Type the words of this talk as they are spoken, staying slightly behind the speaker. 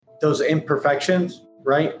those imperfections,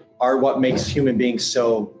 right, are what makes human beings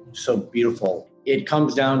so beautiful. It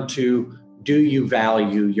comes down to, do you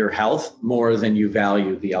value your health more than you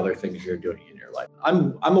value the other things you're doing in your life?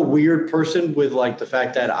 I'm a weird person with like the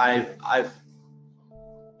fact that I've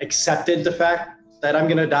accepted the fact that I'm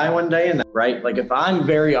going to die one day, and that, right, like if I'm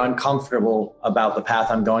very uncomfortable about the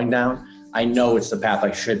path I'm going down, I know it's the path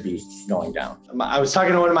I should be going down. I was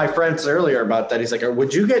talking to one of my friends earlier about that. He's like,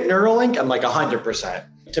 would you get Neuralink? I'm like, 100%.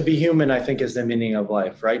 To be human, I think, is the meaning of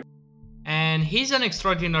life, right? And he's an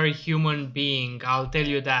extraordinary human being, I'll tell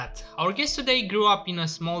you that. Our guest today grew up in a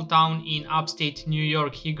small town in upstate New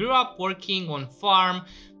York. He grew up working on farm,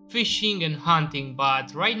 fishing and hunting,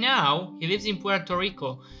 but right now he lives in Puerto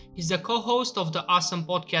Rico. He's the co-host of the awesome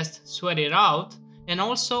podcast Sweat It Out, and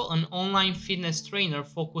also an online fitness trainer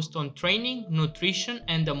focused on training, nutrition,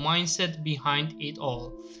 and the mindset behind it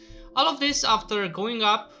all. All of this after growing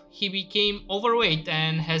up, he became overweight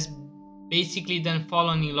and has basically then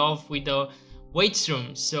fallen in love with the weights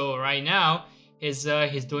room. So right now he's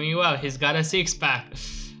doing well. He's got a six-pack.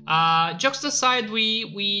 Jokes aside,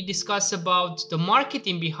 we discuss about the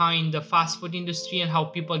marketing behind the fast food industry and how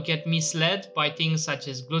people get misled by things such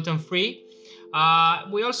as gluten-free.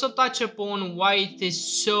 We also touch upon why it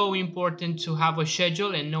is so important to have a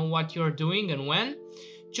schedule and know what you're doing and when.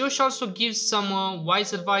 Josh also gives some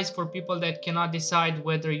wise advice for people that cannot decide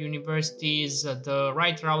whether university is the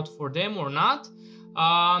right route for them or not.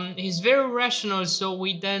 He's very rational, so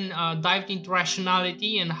we then dived into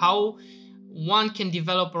rationality and how one can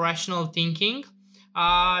develop a rational thinking.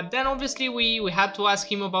 Then obviously we had to ask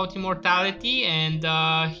him about immortality, and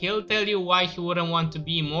he'll tell you why he wouldn't want to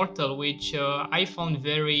be immortal, which I found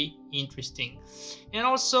very interesting. And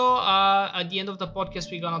also at the end of the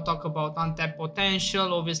podcast, we're gonna talk about untapped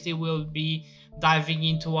potential. Obviously, we'll be diving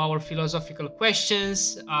into our philosophical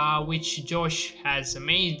questions, which Josh has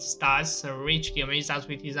richly amazed us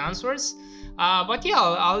with his answers. But yeah,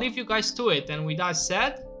 I'll leave you guys to it. And with that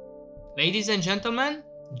said, ladies and gentlemen,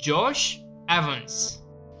 Josh Evans.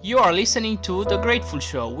 You are listening to The Grateful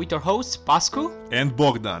Show with our hosts Pascu and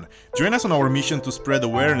Bogdan. Join us on our mission to spread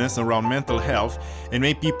awareness around mental health and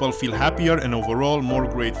make people feel happier and overall more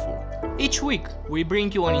grateful. Each week, we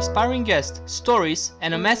bring you an inspiring guest, stories,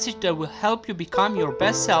 and a message that will help you become your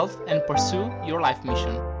best self and pursue your life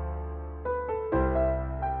mission.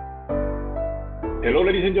 Hello,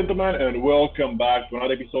 ladies and gentlemen, and welcome back to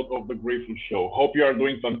another episode of The Grateful Show. Hope you are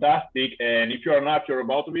doing fantastic, and if you are not, you're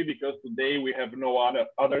about to be, because today we have no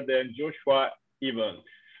other than Joshua Evans.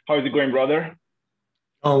 How is it going, brother?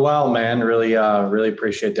 Oh, well, man, really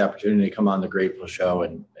appreciate the opportunity to come on The Grateful Show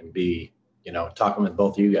and be, talking with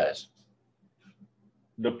both of you guys.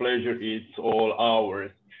 The pleasure is all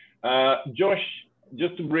ours. Josh,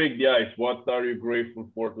 just to break the ice, what are you grateful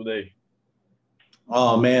for today?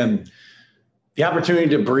 Oh, man. The opportunity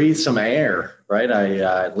to breathe some air, right?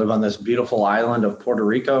 I live on this beautiful island of Puerto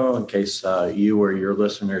Rico, in case you or your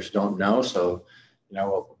listeners don't know. So,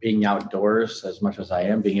 being outdoors as much as I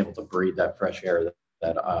am, being able to breathe that fresh air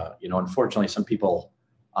that unfortunately some people,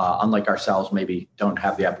 unlike ourselves, maybe don't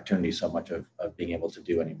have the opportunity so much of being able to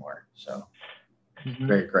do anymore. So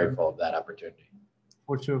very grateful of that opportunity.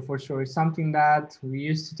 For sure. It's something that we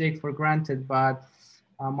used to take for granted, but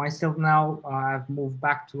myself now, I've moved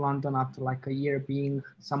back to London after like a year being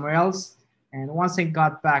somewhere else. And once I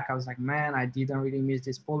got back, I was like, man, I didn't really miss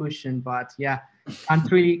this pollution, but yeah,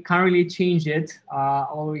 can't really change it.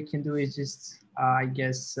 All we can do is just,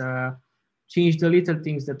 change the little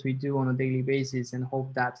things that we do on a daily basis and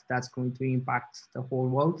hope that that's going to impact the whole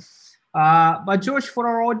world. But George, for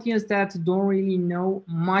our audience that don't really know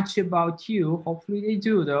much about you, hopefully they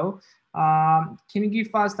do though, can you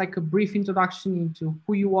give us like a brief introduction into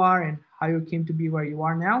who you are and how you came to be where you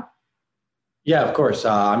are now? Yeah, of course.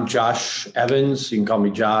 I'm Josh Evans. You can call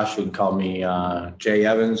me Josh. You can call me Jay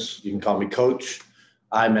Evans. You can call me Coach.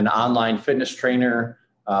 I'm an online fitness trainer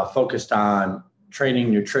focused on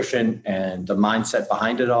training, nutrition, and the mindset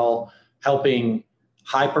behind it all, helping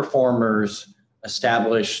high performers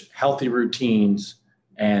establish healthy routines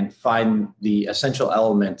and find the essential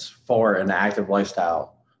elements for an active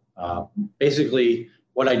lifestyle. Basically,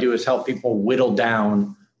 what I do is help people whittle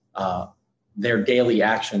down their daily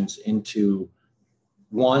actions into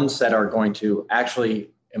ones that are going to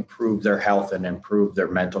actually improve their health and improve their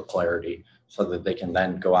mental clarity so that they can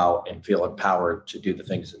then go out and feel empowered to do the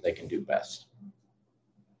things that they can do best.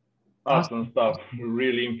 Awesome stuff.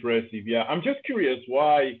 Really impressive. Yeah, I'm just curious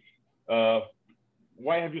why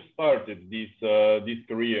have you started this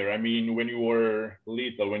career? I mean, when you were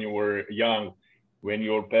little, when you were young, when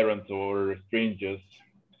your parents or strangers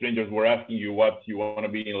strangers were asking you what you want to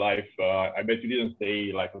be in life, I bet you didn't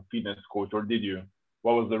say like a fitness coach, or did you?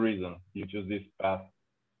 What was the reason you chose this path?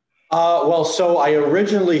 Well, so I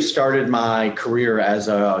originally started my career as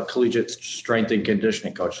a collegiate strength and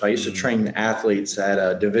conditioning coach. So I used to train athletes at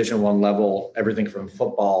a Division I level, everything from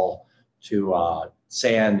football to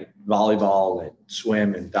sand, volleyball, and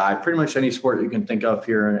swim and dive. Pretty much any sport you can think of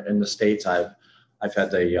here in the States, I've had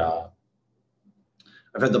the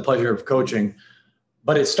pleasure of coaching.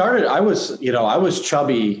 But it started, I was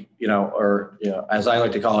chubby, or as I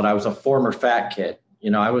like to call it, I was a former fat kid.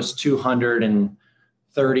 I was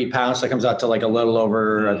 230 pounds. That comes out to like a little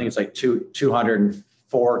over, I think it's like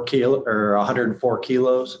 204 kilo or 104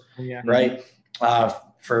 kilos. Yeah. Right.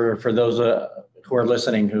 For those who are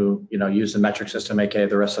listening, who, use the metric system, aka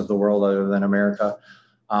the rest of the world other than America,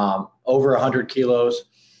 over 100 kilos,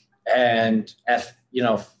 and at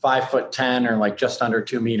 5'10" or like just under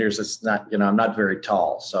 2 meters. It's not, I'm not very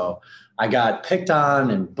tall. So I got picked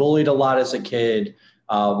on and bullied a lot as a kid,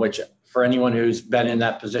 which for anyone who's been in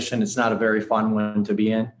that position, it's not a very fun one to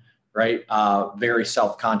be in, right? Very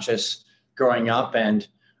self-conscious growing up. And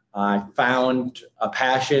I found a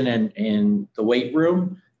passion in the weight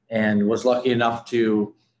room and was lucky enough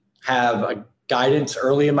to have a guidance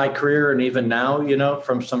early in my career. And even now,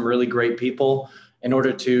 from some really great people in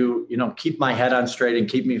order to, keep my head on straight and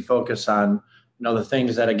keep me focused on, the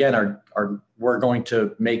things that again were going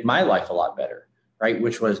to make my life a lot better, right?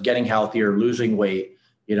 Which was getting healthier, losing weight,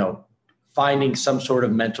 finding some sort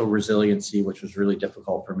of mental resiliency, which was really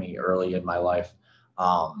difficult for me early in my life.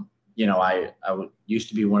 I used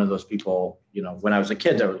to be one of those people, when I was a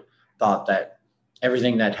kid that thought that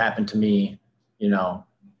everything that happened to me,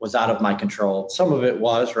 was out of my control. Some of it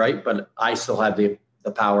was, right? But I still had the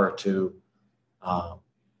power to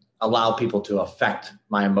allow people to affect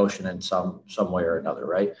my emotion in some way or another,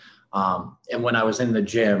 right? And when I was in the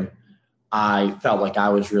gym, I felt like I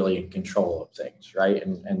was really in control of things, right?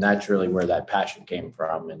 And that's really where that passion came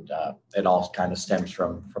from. And it all kind of stems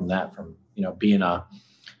from that, from, being a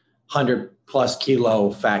 100+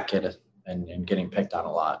 kilo fat kid and getting picked on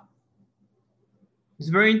a lot. It's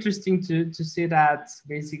very interesting to see that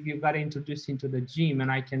basically you got introduced into the gym,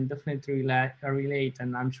 and I can definitely relate,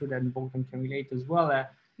 and I'm sure that Bogdan can relate as well.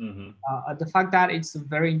 The fact that it's a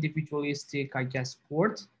very individualistic, I guess,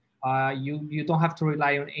 sport. You don't have to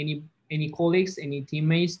rely on any colleagues, any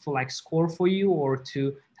teammates to like score for you or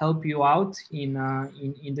to help you out in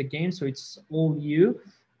the game. So it's all you.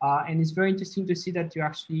 And it's very interesting to see that you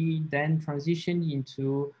actually then transitioned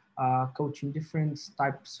into coaching different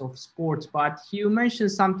types of sports. But you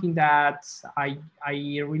mentioned something that I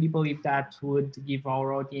really believe that would give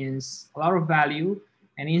our audience a lot of value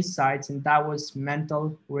and insights, and that was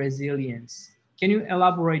mental resilience. Can you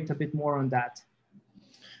elaborate a bit more on that?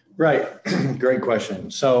 Right. Great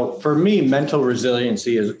question. So for me, mental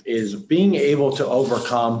resiliency is being able to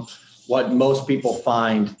overcome what most people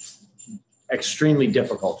find extremely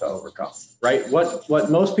difficult to overcome, right?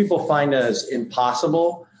 What most people find as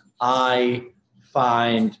impossible, I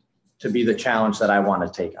find to be the challenge that I want to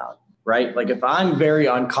take on, right? Like if I'm very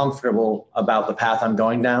uncomfortable about the path I'm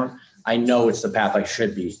going down, I know it's the path I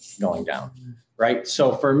should be going down, right?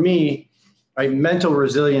 So for me, right, mental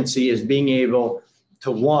resiliency is being able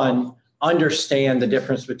to, one, understand the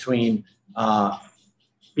difference between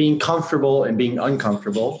being comfortable and being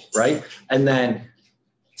uncomfortable, right? And then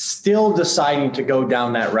still deciding to go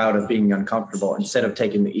down that route of being uncomfortable instead of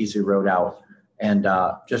taking the easy road out and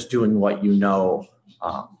just doing what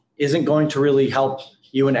isn't going to really help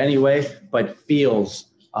you in any way, but feels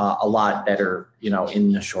a lot better,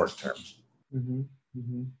 in the short term. Mm-hmm.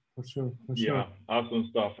 Mm-hmm. For sure. Yeah, awesome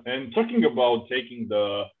stuff. And talking about taking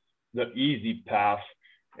the easy path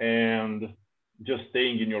and just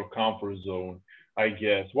staying in your comfort zone, I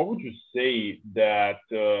guess, what would you say that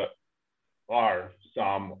are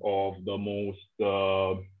some of the most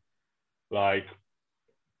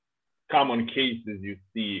common cases you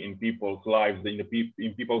see in people's lives,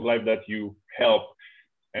 in people's lives that you help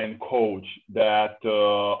and coach, that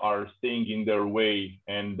are staying in their way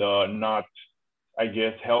and not, I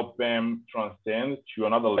guess, help them transcend to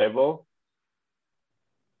another level?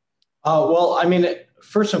 Well, I mean,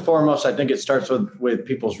 first and foremost, I think it starts with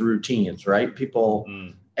people's routines, right? People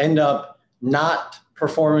end up not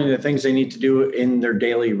performing the things they need to do in their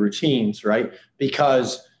daily routines, right?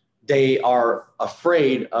 Because they are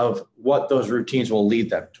afraid of what those routines will lead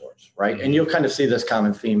them towards, right? And you'll kind of see this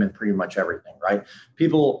common theme in pretty much everything, right?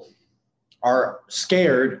 People are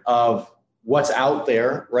scared of what's out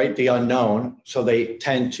there, right? The unknown. So they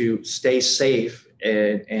tend to stay safe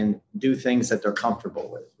and do things that they're comfortable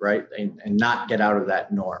with, right? And not get out of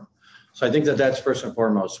that norm. So I think that that's first and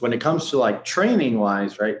foremost. When it comes to like training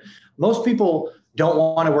wise, right? Most people don't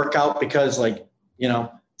want to work out because like,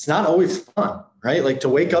 it's not always fun, right? Like to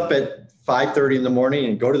wake up at 5:30 in the morning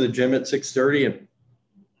and go to the gym at 6:30 and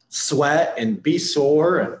sweat and be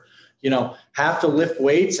sore and, have to lift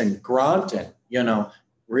weights and grunt and,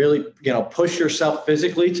 really, push yourself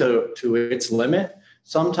physically to its limit.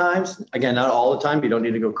 Sometimes, again, not all the time. You don't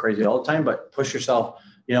need to go crazy all the time, but push yourself,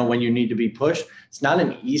 when you need to be pushed. It's not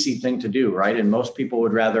an easy thing to do, right? And most people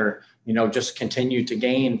would rather, just continue to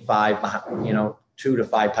gain 2 to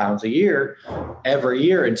 5 pounds a year every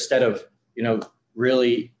year instead of,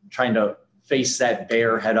 really trying to face that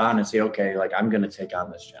bear head on and say, okay, like I'm going to take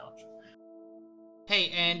on this challenge. Hey,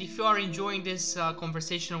 and if you are enjoying this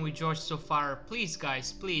conversation with Josh so far, please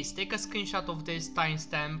guys, please take a screenshot of this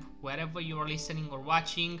timestamp wherever you are listening or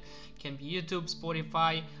watching. Can be YouTube,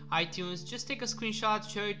 Spotify, iTunes. Just take a screenshot,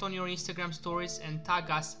 share it on your Instagram stories and tag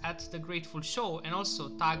us at The Grateful Show, and also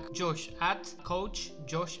tag Josh at Coach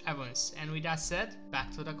Josh Evans. And with that said, back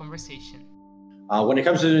to the conversation. When it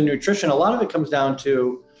comes to the nutrition, a lot of it comes down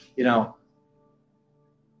to,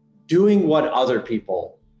 doing what other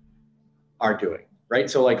people are doing. Right.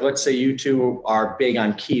 So like, let's say you two are big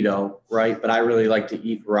on keto, right? But I really like to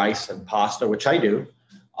eat rice and pasta, which I do.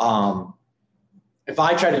 If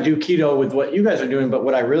I try to do keto with what you guys are doing, but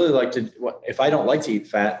what I really like to, if I don't like to eat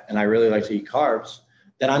fat and I really like to eat carbs,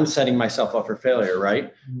 then I'm setting myself up for failure.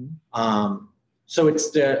 Right. Mm-hmm. So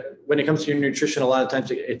when it comes to your nutrition, a lot of times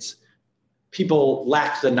it's people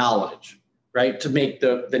lack the knowledge, right, to make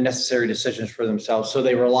the necessary decisions for themselves. So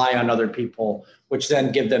they rely on other people, which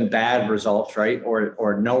then give them bad results, right,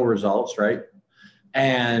 or no results, right,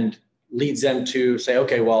 and leads them to say,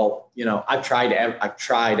 okay, well, I've tried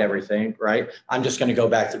everything, right. I'm just going to go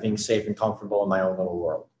back to being safe and comfortable in my own little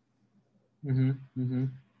world. Mm-hmm, mm-hmm.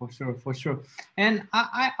 For sure. And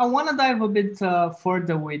I want to dive a bit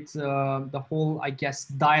further with the whole, I guess,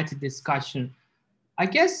 diet discussion. I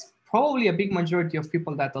guess probably a big majority of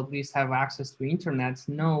people that at least have access to internet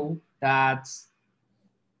know that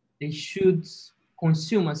they should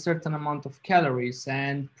consume a certain amount of calories,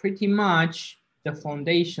 and pretty much the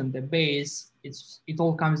foundation, the base, it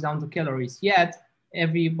all comes down to calories. Yet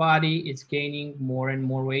everybody is gaining more and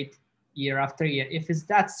more weight year after year. If it's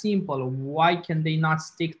that simple, why can they not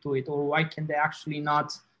stick to it, or why can they actually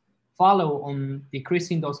not follow on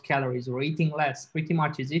decreasing those calories or eating less? Pretty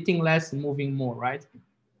much is eating less and moving more, right?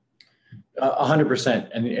 100%.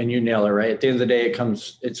 And you nail it, right? At the end of the day,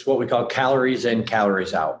 it's what we call calories in,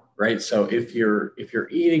 calories out, right? So if you're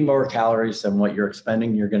eating more calories than what you're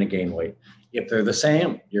expending, you're going to gain weight. If they're the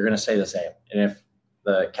same, you're going to stay the same. And if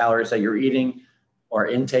the calories that you're eating or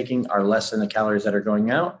intaking are less than the calories that are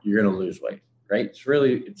going out, you're going to lose weight, right?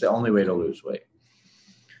 It's the only way to lose weight.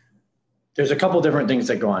 There's a couple different things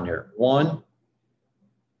that go on here. One,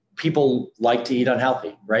 people like to eat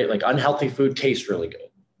unhealthy, right? Like unhealthy food tastes really good.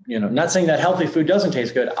 Not saying that healthy food doesn't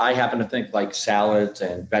taste good. I happen to think like salads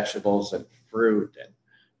and vegetables and fruit and,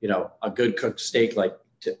 a good cooked steak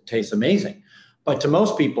tastes amazing. But to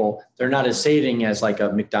most people, they're not as sating as like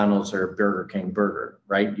a McDonald's or a Burger King burger,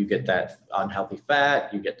 right? You get that unhealthy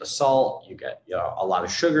fat, you get the salt, you get a lot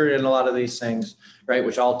of sugar in a lot of these things, right?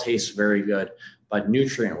 Which all tastes very good, but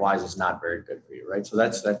nutrient wise is not very good for you, right? So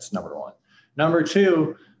that's number one. Number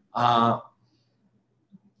two,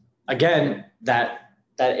 again, that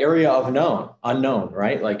area of unknown,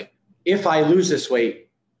 right? Like if I lose this weight,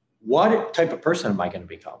 what type of person am I going to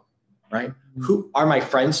become, right? Mm-hmm. Who are my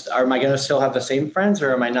friends? Am I going to still have the same friends,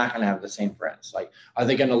 or am I not going to have the same friends? Like, are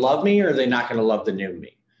they going to love me, or are they not going to love the new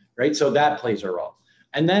me, right? So that plays a role.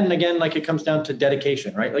 And then again, like it comes down to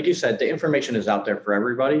dedication, right? Like you said, the information is out there for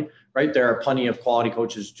everybody, right? There are plenty of quality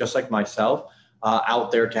coaches just like myself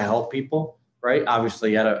out there to help people, right?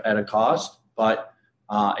 Obviously at a cost, but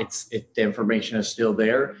the information is still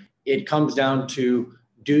there. It comes down to,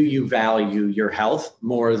 do you value your health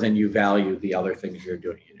more than you value the other things you're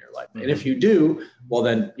doing in your life? Mm-hmm. And if you do, well,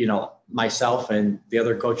 then, myself and the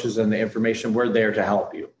other coaches and the information, we're there to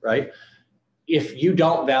help you, right? If you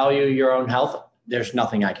don't value your own health, there's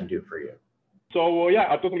nothing I can do for you. So, yeah,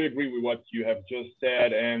 I totally agree with what you have just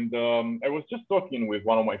said. And I was just talking with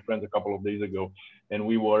one of my friends a couple of days ago, and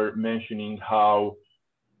we were mentioning how,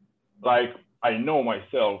 like, I know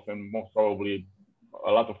myself, and most probably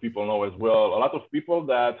a lot of people know as well, a lot of people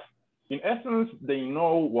that in essence, they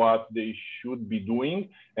know what they should be doing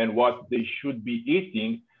and what they should be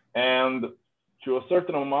eating. And to a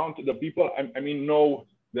certain amount, the people, know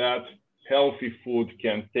that healthy food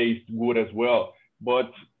can taste good as well,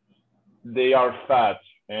 but they are fat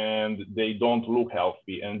and they don't look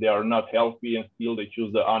healthy, and they are not healthy, and still they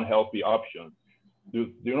choose the unhealthy option.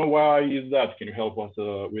 Do you know why is that? Can you help us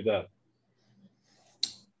with that?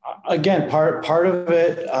 Again, part of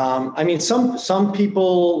it. I mean, some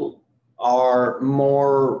people are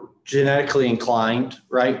more genetically inclined,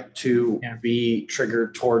 right, to be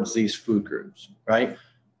triggered towards these food groups, right?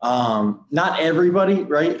 Not everybody,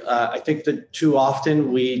 right? I think that too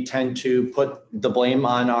often we tend to put the blame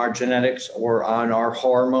on our genetics or on our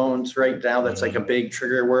hormones right now. That's like a big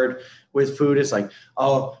trigger word with food. It's like,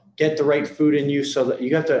 oh, get the right food in you so that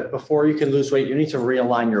you have to, before you can lose weight, you need to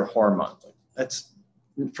realign your hormones. That's,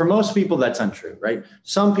 for most people, that's untrue, right?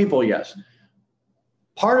 Some people, yes.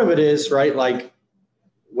 Part of it is, right, like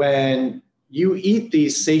when you eat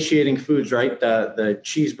these satiating foods, right, the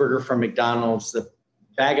cheeseburger from McDonald's, the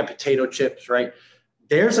bag of potato chips, right,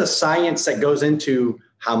 there's a science that goes into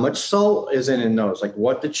how much salt is in those, like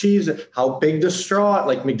what the cheese, how big the straw,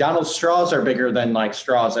 like McDonald's straws are bigger than like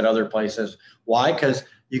straws at other places. Why? Because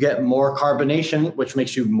you get more carbonation, which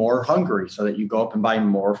makes you more hungry so that you go up and buy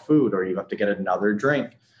more food or you have to get another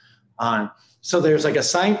drink. So there's like a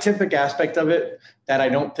scientific aspect of it that I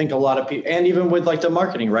don't think a lot of people, and even with like the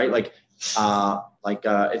marketing, right? Like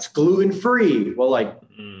it's gluten-free. Well, like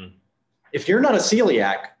if you're not a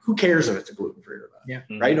celiac, who cares if it's a gluten-free or not? Yeah.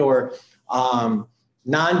 Right. Or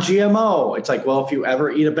non-GMO. It's like, well, if you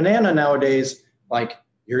ever eat a banana nowadays, like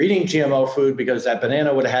you're eating GMO food because that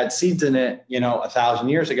banana would have had seeds in it, 1,000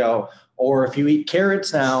 years ago. Or if you eat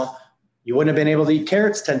carrots now, you wouldn't have been able to eat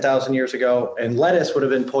carrots 10,000 years ago, and lettuce would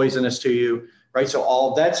have been poisonous to you, right? So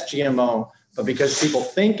all that's GMO, but because people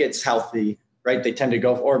think it's healthy, right, they tend to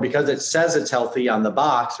go, or because it says it's healthy on the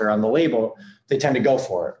box or on the label, they tend to go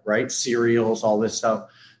for it, right? Cereals, all this stuff.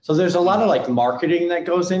 So there's a lot of like marketing that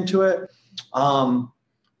goes into it.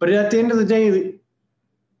 But at the end of the day,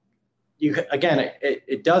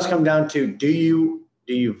 it does come down to, do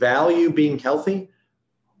you value being healthy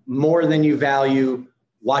more than you value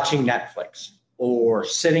watching Netflix or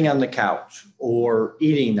sitting on the couch or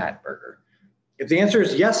eating that burger? If the answer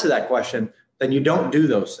is yes to that question, then you don't do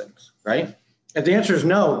those things, right? If the answer is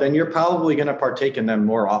no, then you're probably going to partake in them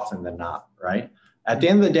more often than not, right? At the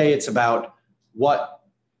end of the day, it's about what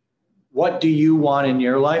do you want in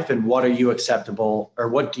your life and what are you acceptable, or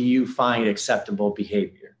what do you find acceptable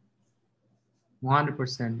behavior?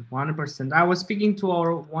 100%. I was speaking to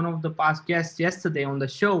one of the past guests yesterday on the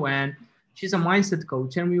show, and she's a mindset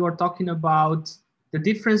coach, and we were talking about the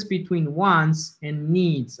difference between wants and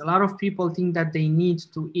needs. A lot of people think that they need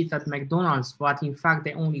to eat at McDonald's, but in fact,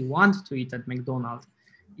 they only want to eat at McDonald's.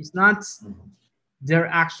 It's not their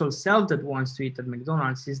actual self that wants to eat at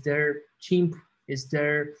McDonald's. It's their chimp, it's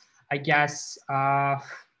their, I guess,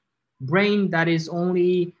 brain that is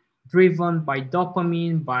only driven by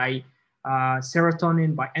dopamine, by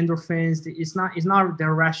serotonin, by endorphins. It's not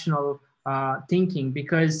their rational thinking.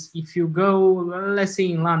 Because if you go, let's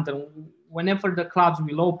say in London, whenever the clubs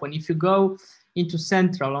will open, if you go into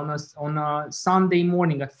Central on a Sunday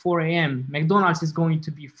morning at 4 a.m., McDonald's is going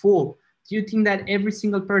to be full. Do you think that every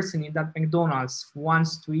single person in that McDonald's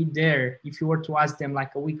wants to eat there? If you were to ask them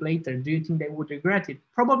like a week later, do you think they would regret it?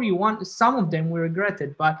 Probably some of them will regret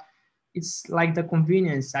it, but it's like the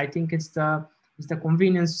convenience. I think it's the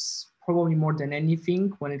convenience probably more than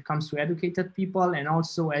anything when it comes to educated people. And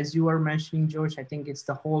also, as you were mentioning, Josh, I think it's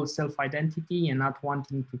the whole self-identity and not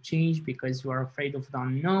wanting to change because you are afraid of the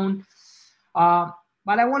unknown.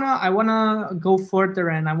 But I wanna go further,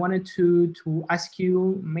 and I wanted to ask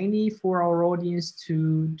you, mainly for our audience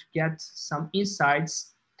to get some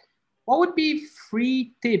insights. What would be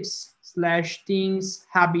 3 tips / things,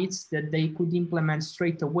 habits that they could implement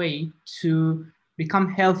straight away to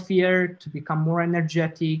become healthier, to become more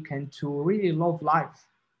energetic, and to really love life?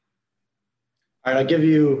 All right, I'll give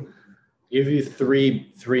you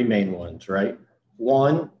three main ones, right?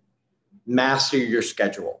 1, master your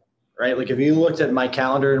schedule, right? Like if you looked at my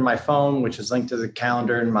calendar in my phone, which is linked to the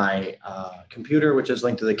calendar in my computer, which is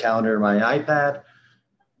linked to the calendar in my iPad,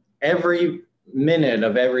 every minute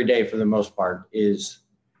of every day for the most part is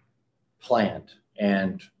planned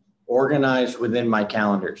and organized within my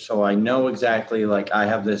calendar. So I know exactly, like I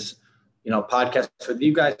have this, podcast with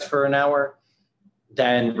you guys for an hour.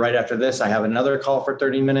 Then right after this, I have another call for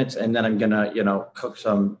 30 minutes. And then I'm going to, cook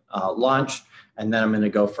some lunch. And then I'm going to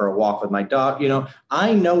go for a walk with my dog.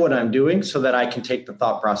 I know what I'm doing so that I can take the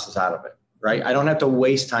thought process out of it, right? I don't have to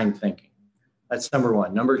waste time thinking. That's number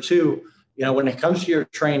 1. Number 2, when it comes to your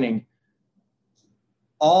training,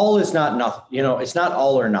 all is not nothing. It's not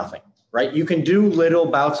all or nothing. Right? You can do little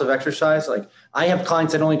bouts of exercise. Like I have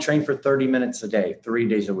clients that only train for 30 minutes a day, 3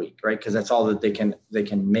 days a week, right? Because that's all that they can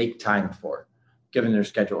make time for, given their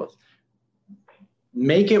schedules.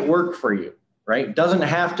 Make it work for you, right? You don't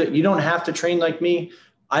have to train like me.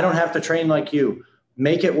 I don't have to train like you.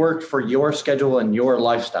 Make it work for your schedule and your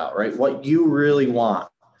lifestyle, right? What you really want.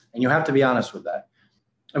 And you have to be honest with that.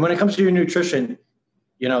 And when it comes to your nutrition,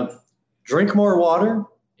 drink more water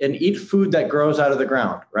and eat food that grows out of the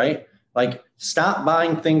ground, right? Like, stop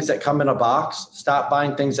buying things that come in a box. Stop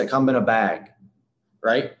buying things that come in a bag,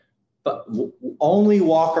 right? But only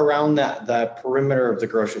walk around the perimeter of the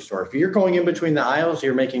grocery store. If you're going in between the aisles,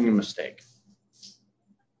 you're making a mistake.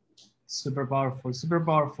 Super powerful, super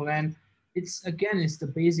powerful. And it's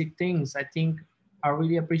the basic things. I think I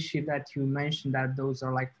really appreciate that you mentioned that those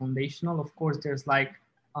are like foundational. Of course, there's like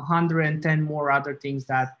 110 more other things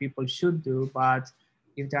that people should do, but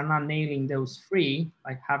if they're not nailing those three,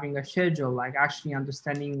 like having a schedule, like actually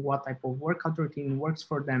understanding what type of workout routine works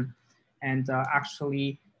for them, and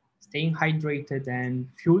actually staying hydrated and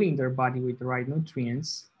fueling their body with the right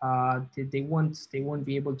nutrients, they won't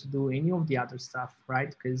be able to do any of the other stuff, right?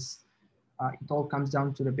 Because it all comes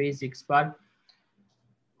down to the basics. But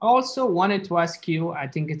I also wanted to ask you, I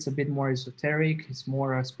think it's a bit more esoteric, it's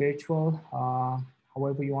more spiritual,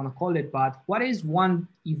 however you want to call it, but what is one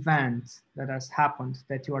event that has happened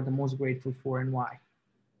that you are the most grateful for, and why?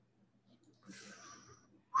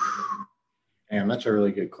 Damn, that's a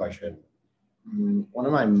really good question. What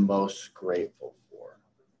am I most grateful for?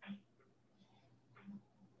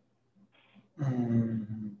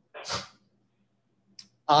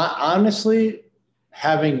 Honestly,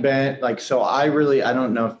 having been I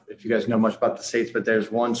don't know if you guys know much about the States, but there's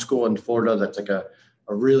one school in Florida that's like a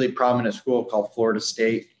really prominent school called Florida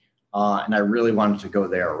State. And I really wanted to go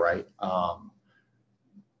there, right?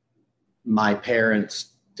 My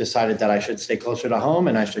parents decided that I should stay closer to home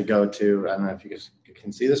and I should go to, I don't know if you guys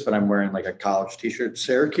can see this, but I'm wearing like a college t-shirt,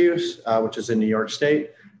 Syracuse, which is in New York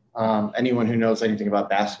State. Anyone who knows anything about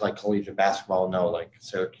basketball, like collegiate basketball, know like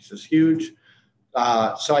Syracuse is huge.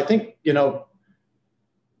 So I think,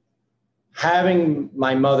 having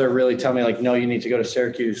my mother really tell me like, no, you need to go to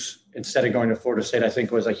Syracuse instead of going to Florida State, I think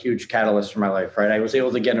was a huge catalyst for my life, right? I was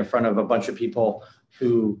able to get in front of a bunch of people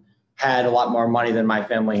who had a lot more money than my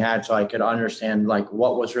family had, so I could understand like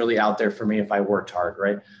what was really out there for me if I worked hard,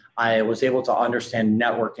 right? I was able to understand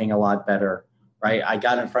networking a lot better, right? I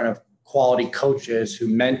got in front of quality coaches who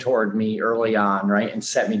mentored me early on, right? And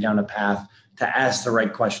set me down a path to ask the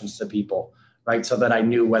right questions to people, right? So that I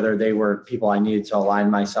knew whether they were people I needed to align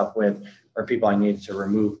myself with or people I needed to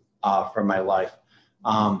remove from my life.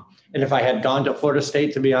 And if I had gone to Florida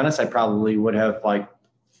State, to be honest, I probably would have like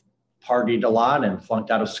partied a lot and flunked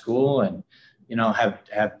out of school and,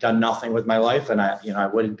 have done nothing with my life. And I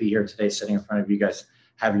wouldn't be here today sitting in front of you guys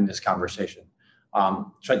having this conversation.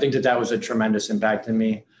 So I think that was a tremendous impact in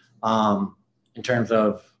me in terms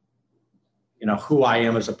of, who I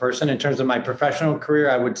am as a person. In terms of my professional career,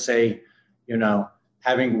 I would say,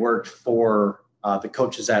 having worked for the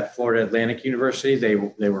coaches at Florida Atlantic University, they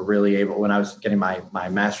were really able, when I was getting my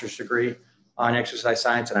master's degree on exercise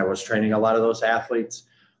science and I was training a lot of those athletes,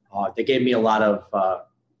 they gave me a lot of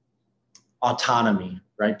autonomy,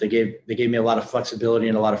 right? They gave me a lot of flexibility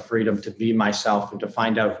and a lot of freedom to be myself and to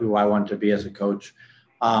find out who I wanted to be as a coach.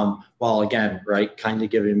 While again, right, kind of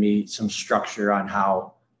giving me some structure on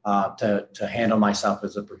how to handle myself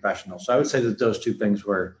as a professional. So I would say that those two things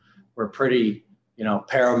were pretty,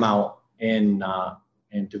 paramount in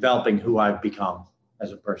developing who I've become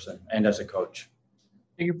as a person and as a coach.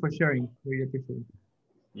 Thank you for sharing. Really appreciate it.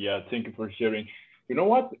 Yeah, thank you for sharing. You know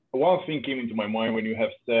what? One thing came into my mind when you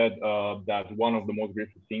have said that one of the most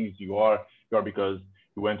grateful things you are because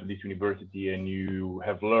you went to this university and you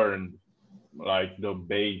have learned like the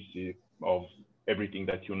basic of everything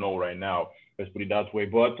that you know right now. Let's put it that way.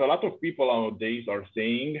 But a lot of people nowadays are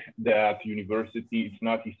saying that university is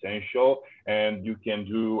not essential and you can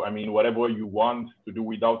do, whatever you want to do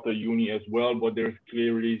without the uni as well. But there's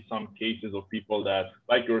clearly some cases of people that,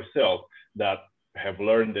 like yourself, that have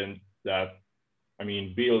learned and that,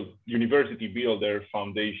 build their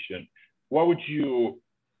foundation. What would you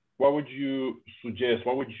suggest?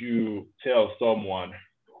 What would you tell someone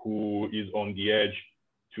who is on the edge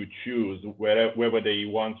to choose whether they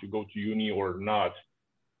want to go to uni or not?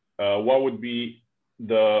 What would be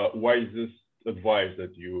the wisest advice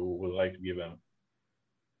that you would like to give them?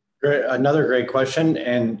 Great. Another great question.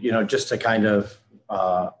 And, just to kind of,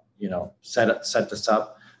 set this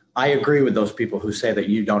up, I agree with those people who say that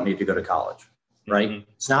you don't need to go to college, right?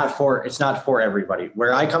 Mm-hmm. It's not for everybody.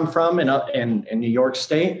 Where I come from in New York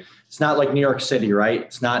State, it's not like New York City, right?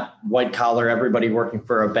 It's not white collar, everybody working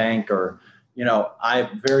for a bank or, I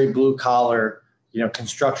very blue collar,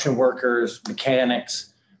 construction workers,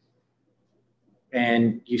 mechanics.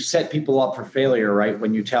 and you set people up for failure, right?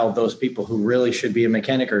 When you tell those people who really should be a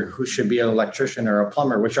mechanic or who should be an electrician or a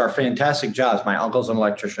plumber, which are fantastic jobs. My uncle's an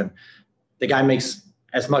electrician. The guy makes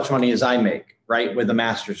as much money as I make, right? With a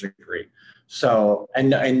master's degree. So, and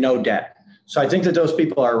no debt. So I think that those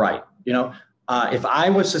people are right. If I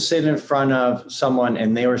was to sit in front of someone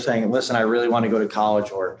and they were saying, listen, I really want to go to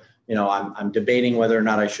college, or, I'm debating whether or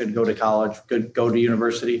not I should go to college, go to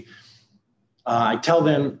university. I tell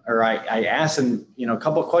them, or I ask them, a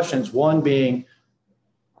couple of questions. One being,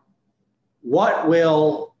 what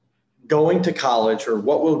will going to college or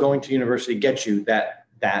what will going to university get you that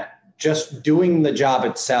just doing the job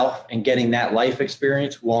itself and getting that life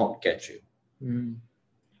experience won't get you?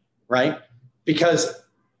 Right? Because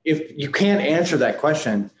if you can't answer that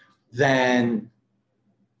question, then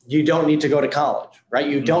you don't need to go to college, right?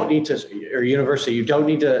 You don't need to, or university, you don't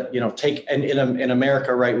need to, take, and in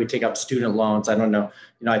America, right, we take out student loans. I don't know,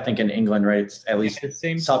 I think in England, right, it's at least the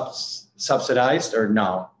same. Subsidized, or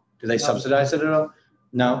no? Do they subsidize it at all?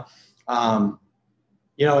 No. And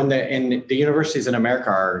the universities in America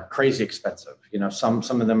are crazy expensive. Some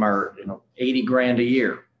of them are, $80,000 a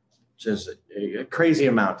year, which is a crazy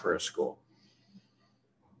amount for a school.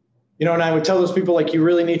 And I would tell those people, like, you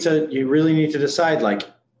really need to decide, like,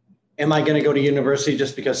 am I going to go to university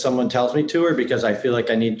just because someone tells me to, or because I feel like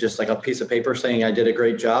I need just like a piece of paper saying I did a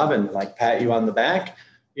great job and like pat you on the back,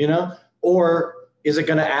 or is it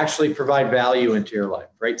going to actually provide value into your life,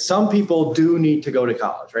 right? Some people do need to go to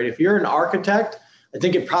college, right? If you're an architect, I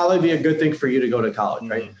think it'd probably be a good thing for you to go to college,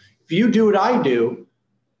 right? If you do what I do,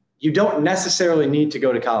 you don't necessarily need to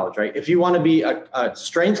go to college, right? If you want to be a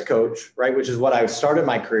strength coach, right, which is what I started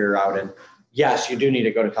my career out in, yes, you do need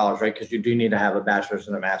to go to college, right? Because you do need to have a bachelor's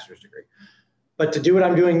and a master's degree. But to do what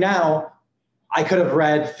I'm doing now, I could have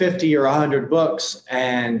read 50 or 100 books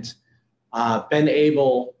and been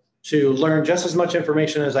able to learn just as much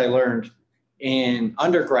information as I learned in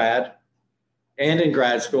undergrad and in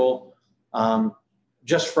grad school,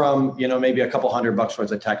 just from, maybe a couple $100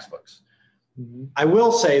 worth of textbooks. I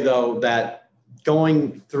will say, though, that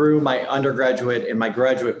going through my undergraduate and my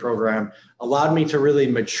graduate program allowed me to really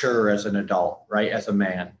mature as an adult, right, as a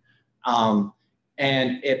man. And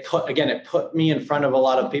it put me in front of a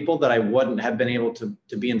lot of people that I wouldn't have been able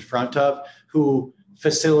to be in front of, who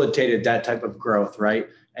facilitated that type of growth, right,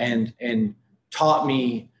 and taught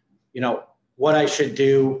me, what I should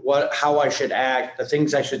do, how I should act, the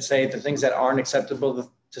things I should say, the things that aren't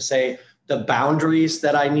acceptable to say, the boundaries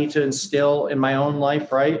that I need to instill in my own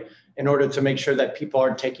life, right, in order to make sure that people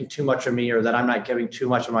aren't taking too much of me, or that I'm not giving too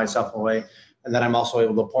much of myself away, and that I'm also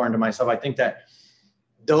able to pour into myself. I think that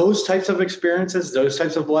those types of experiences, those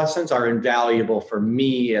types of lessons are invaluable for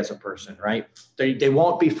me as a person, right? They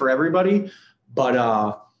won't be for everybody,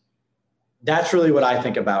 but that's really what I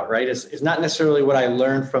think about, right? It's not necessarily what I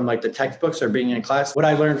learned from like the textbooks or being in class. What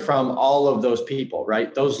I learned from all of those people,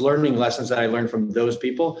 right? Those learning lessons that I learned from those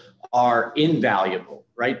people are invaluable,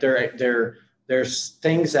 right? There's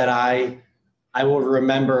things that I will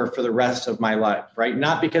remember for the rest of my life, right?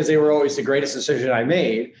 Not because they were always the greatest decision I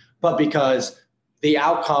made, but because the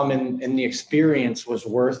outcome and the experience was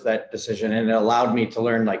worth that decision. And it allowed me to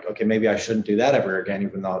learn, like, okay, maybe I shouldn't do that ever again,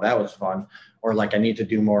 even though that was fun. Or like, I need to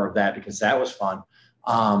do more of that because that was fun.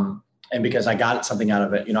 And because I got something out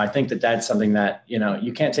of it. I think that that's something that,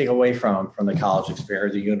 you can't take away from the college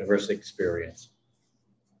experience or the university experience.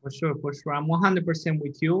 For sure. I'm 100%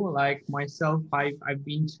 with you. Like myself, I've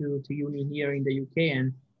been to uni here in the UK,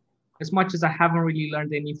 and as much as I haven't really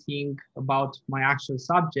learned anything about my actual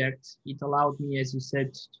subject, it allowed me, as you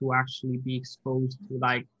said, to actually be exposed to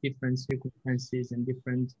like different circumstances and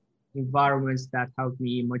different environments that helped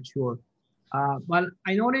me mature. But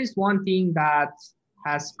I noticed one thing that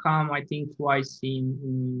has come, I think, twice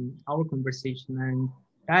in our conversation, and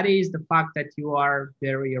that is the fact that you are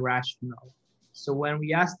very rational. So when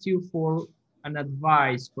we asked you for an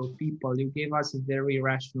advice for people, you gave us a very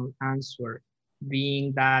rational answer,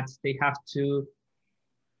 being that they have to,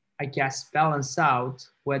 I guess, balance out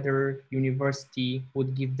whether university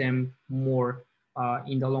would give them more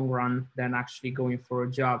in the long run than actually going for a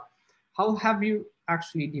job. How have you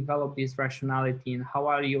actually developed this rationality, and how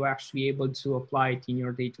are you actually able to apply it in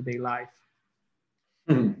your day-to-day life?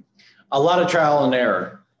 A lot of trial and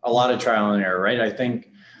error, right? I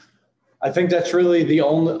think that's really the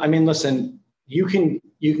only, listen, you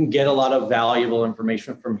can get a lot of valuable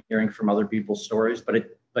information from hearing from other people's stories,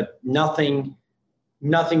 but nothing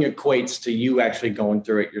equates to you actually going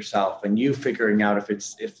through it yourself and you figuring out if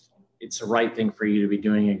it's the right thing for you to be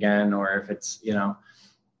doing again, or if it's,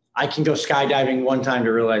 I can go skydiving one time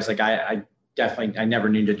to realize, like, I never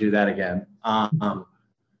need to do that again.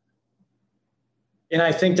 And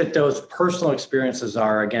I think that those personal experiences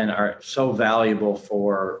are so valuable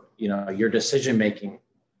for, your decision making.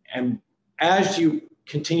 And as you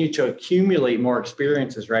continue to accumulate more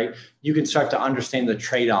experiences, right, you can start to understand the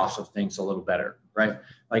trade-offs of things a little better, right?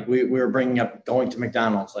 Like we were bringing up going to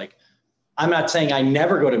McDonald's. Like, I'm not saying I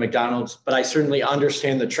never go to McDonald's, but I certainly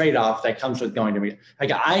understand the trade-off that comes with going to McDonald's.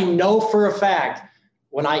 Like, I know for a fact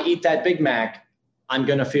when I eat that Big Mac, I'm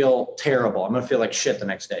going to feel terrible. I'm going to feel like shit the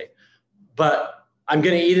next day. But I'm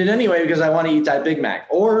going to eat it anyway because I want to eat that Big Mac.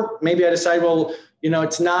 Or maybe I decide, well,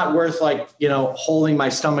 it's not worth holding my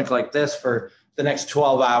stomach like this for the next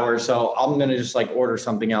 12 hours. So I'm going to just order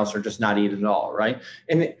something else or just not eat it at all. Right.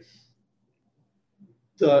 And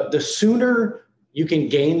the sooner you can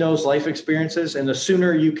gain those life experiences and the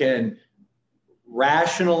sooner you can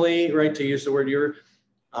rationally, right, to use the word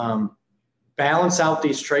balance out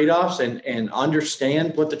these trade-offs and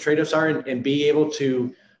understand what the trade-offs are and be able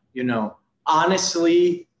to,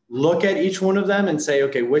 honestly look at each one of them and say,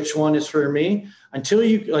 okay, which one is for me? Until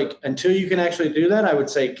you can actually do that, I would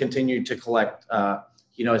say continue to collect,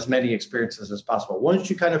 as many experiences as possible. Once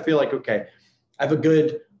you kind of feel like, okay, I have a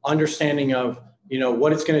good understanding of,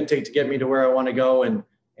 what it's going to take to get me to where I want to go. And,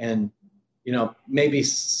 maybe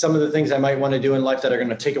some of the things I might want to do in life that are going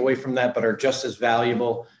to take away from that, but are just as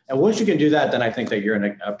valuable. And once you can do that, then I think that you're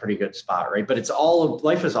in a pretty good spot, right? But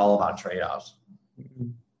life is all about trade-offs.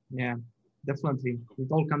 Yeah, definitely. It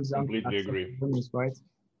all comes down to agree. Right?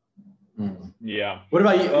 Mm-hmm. Yeah. What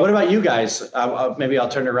about you guys? Maybe I'll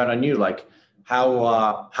turn it around on you. Like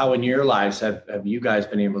how in your lives have you guys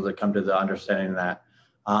been able to come to the understanding that,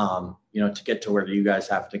 to get to where you guys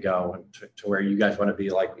have to go and to where you guys want to be,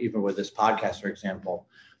 like even with this podcast, for example,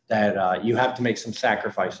 that you have to make some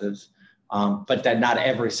sacrifices, but that not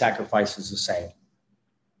every sacrifice is the same.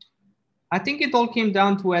 I think it all came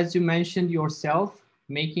down to, as you mentioned yourself,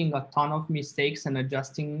 making a ton of mistakes and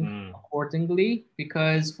adjusting accordingly.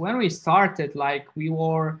 Because when we started, we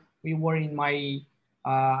were in my,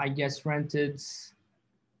 rented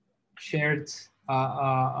shared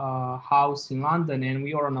house in London, and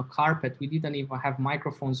we were on a carpet. We didn't even have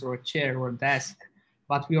microphones or a chair or a desk,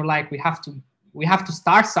 but we were like, we have to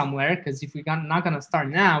start somewhere, because if we're not going to start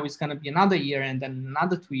now, it's going to be another year and then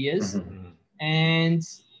another 2 years. Mm-hmm. And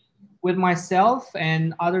with myself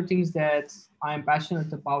and other things that I'm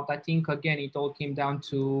passionate about, I think, again, it all came down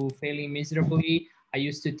to failing miserably. I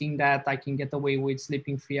used to think that I can get away with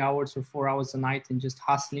sleeping 3 hours or 4 hours a night and just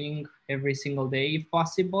hustling every single day if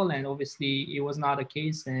possible. And obviously it was not the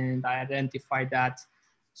case. And I identified that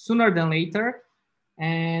sooner than later.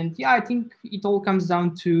 And yeah, I think it all comes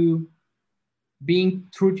down to being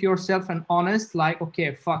true to yourself and honest, okay,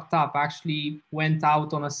 I fucked up. I actually went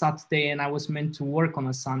out on a Saturday and I was meant to work on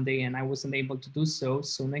a Sunday and I wasn't able to do so.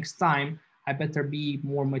 So next time I better be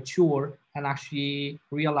more mature and actually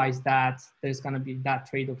realize that there's going to be that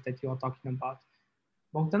trade-off that you're talking about.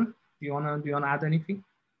 Bogdan, do you want to add anything?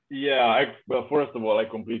 Yeah, well, first of all, I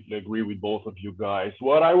completely agree with both of you guys.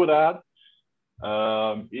 What I would add,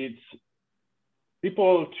 it's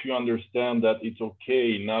people to understand that it's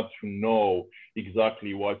okay not to know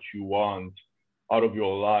exactly what you want out of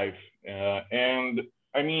your life. And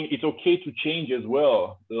I mean, it's okay to change as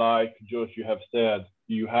well. Like Josh, you have said,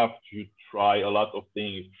 you have to try a lot of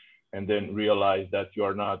things and then realize that you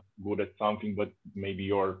are not good at something, but maybe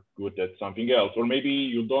you're good at something else. Or maybe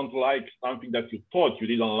you don't like something that you thought you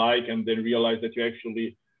didn't like and then realize that you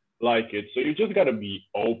actually like it. So you just got to be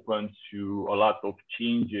open to a lot of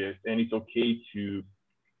changes, and it's okay to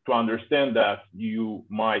understand that you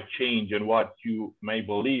might change, and what you may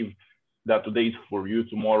believe that today is for you,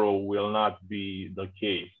 tomorrow will not be the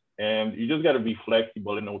case. And you just got to be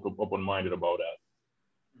flexible and open-minded about that.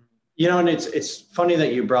 And it's funny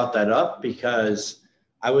that you brought that up, because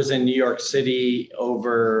I was in New York City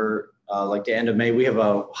over the end of May. We have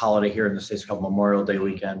a holiday here in the States called Memorial Day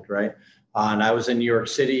weekend, right? And I was in New York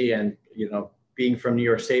City, and, being from New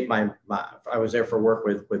York State, I was there for work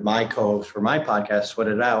with my co-host for my podcast, Sweat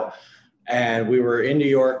It Out. And we were in New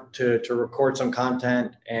York to record some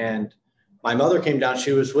content, and my mother came down.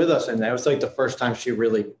 She was with us, and that was the first time she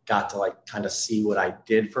really got to kind of see what I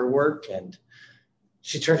did for work. And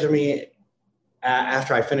she turned to me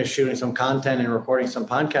after I finished shooting some content and recording some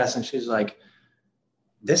podcasts, and she's like,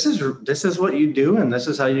 this is what you do, and this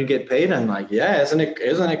is how you get paid. And I'm like, yeah, isn't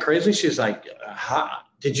it crazy? She's like,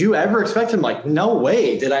 did you ever expect? I'm like, no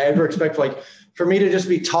way did I ever expect for me to just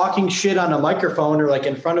be talking shit on a microphone or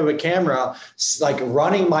in front of a camera,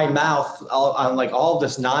 running my mouth on all of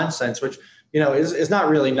this nonsense, which is not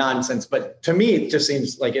really nonsense, but to me it just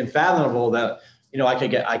seems unfathomable that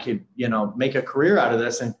I could make a career out of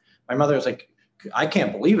this. And my mother was like, I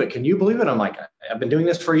can't believe it. Can you believe it? I'm like, I've been doing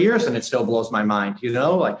this for years and it still blows my mind, you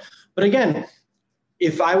know, like, but again,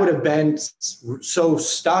 if I would have been so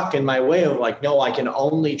stuck in my way of like, no, I can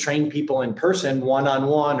only train people in person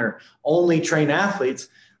one-on-one or only train athletes,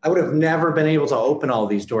 I would have never been able to open all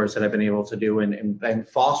these doors that I've been able to do and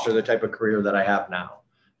foster the type of career that I have now.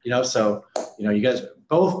 You know, so, you know, you guys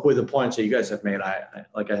both with the points that you guys have made,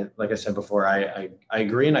 like I said before, I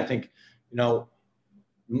agree. And I think, you know,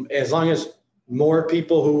 as long as more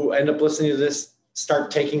people who end up listening to this start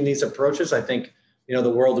taking these approaches, I think, you know, the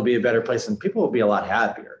world will be a better place and people will be a lot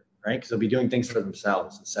happier, right? Because they'll be doing things for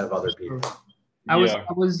themselves instead of other people. I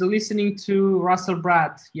was listening to Russell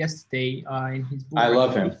Brand yesterday in his book. I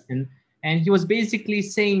love him. And he was basically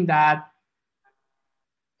saying that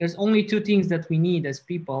there's only two things that we need as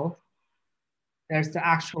people. There's the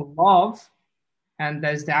actual love and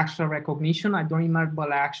there's the actual recognition. I don't remember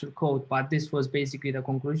the actual quote, but this was basically the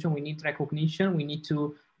conclusion. We need recognition. We need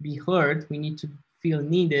to be heard. We need to feel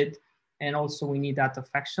needed. And also we need that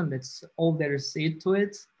affection. That's all there is to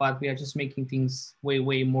it, but we are just making things way,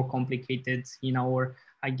 way more complicated in our,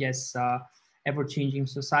 I guess, ever-changing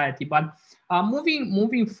society. But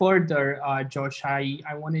moving further, Josh, I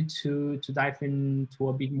wanted to dive into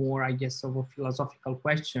a bit more, I guess, of a philosophical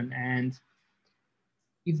question. And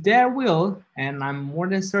if there will, and I'm more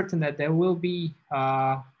than certain that there will be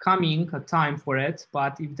coming a time for it,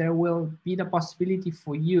 but if there will be the possibility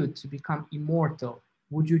for you to become immortal,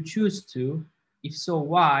 would you choose to? If so,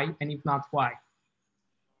 why? And if not, why?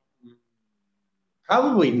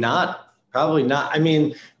 Probably not. Probably not. I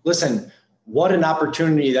mean, listen, what an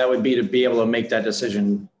opportunity that would be to be able to make that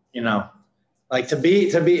decision, you know, like to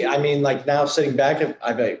be, I mean, like now sitting back,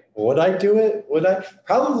 I'd be like, would I do it? Would I?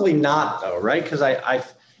 Probably not though, right? Because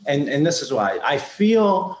and this is why I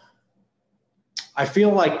feel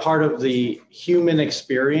like part of the human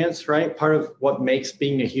experience, right? Part of what makes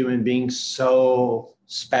being a human being so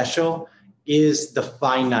special is the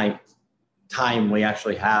finite time we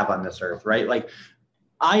actually have on this earth, right? Like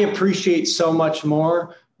I appreciate so much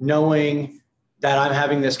more knowing that I'm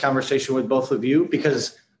having this conversation with both of you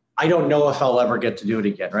because I don't know if I'll ever get to do it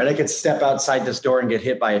again, right? I could step outside this door and get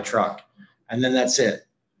hit by a truck and then that's it,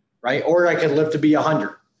 right? Or I could live to be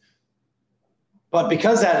 100. But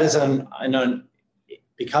because that is an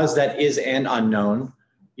unknown,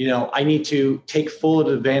 you know, I need to take full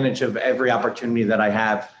advantage of every opportunity that I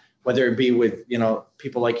have, whether it be with, you know,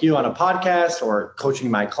 people like you on a podcast or coaching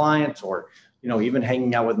my clients or, you know, even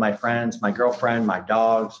hanging out with my friends, my girlfriend, my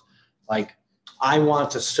dogs. Like I want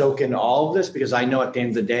to soak in all of this because I know at the end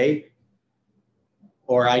of the day,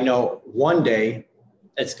 or I know one day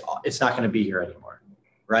it's not going to be here anymore.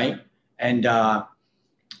 Right. And I'm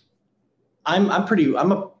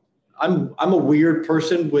a weird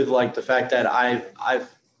person with like the fact that I've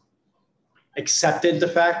accepted the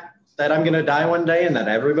fact that I'm going to die one day and that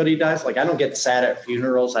everybody dies. Like I don't get sad at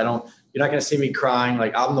funerals. You're not going to see me crying.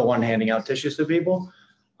 Like I'm the one handing out tissues to people.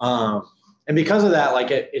 And because of that,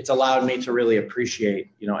 like it's allowed me to really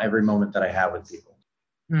appreciate, you know, every moment that I have with people.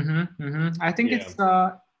 Mm-hmm, mm-hmm. I think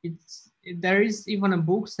there is even a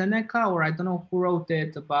book, Seneca, or I don't know who wrote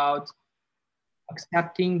it, about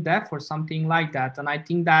accepting death or something like that. And I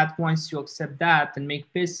think that once you accept that and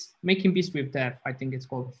making peace with death, I think it's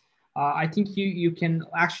called, I think you can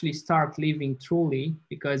actually start living truly,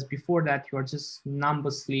 because before that you are just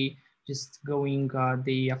numbly just going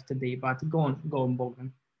day after day. But go on,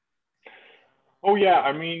 Bogdan. Oh yeah,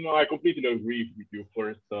 I mean, I completely agree with you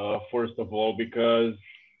first of all, because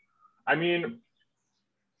I mean,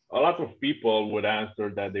 a lot of people would answer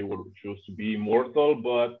that they would choose to be immortal,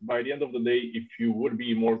 but by the end of the day, if you would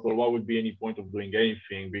be immortal, what would be any point of doing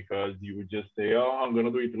anything? Because you would just say, oh, I'm going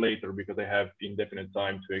to do it later because I have indefinite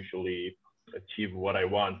time to actually achieve what I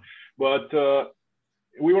want. But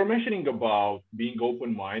we were mentioning about being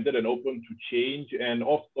open-minded and open to change. And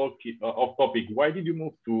off topic, why did you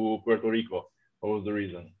move to Puerto Rico? What was the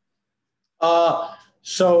reason?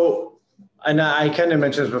 And I kind of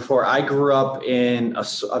mentioned this before, I grew up in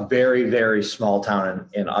a very, very small town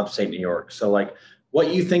in upstate New York. So like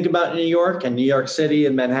what you think about New York and New York City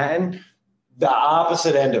and Manhattan, the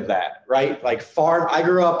opposite end of that, right? Like I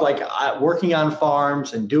grew up like working on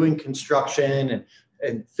farms and doing construction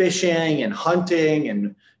and fishing and hunting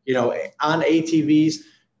and, you know, on ATVs.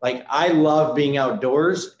 Like I love being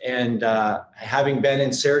outdoors and having been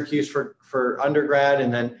in Syracuse for undergrad.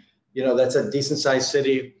 And then, you know, that's a decent sized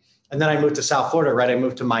city. And then I moved to South Florida, right? I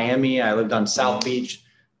moved to Miami. I lived on South Beach.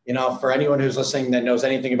 You know, for anyone who's listening that knows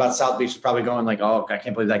anything about South Beach is probably going like, oh, I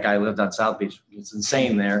can't believe that guy lived on South Beach. It's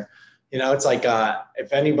insane there. You know, it's like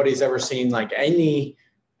if anybody's ever seen like any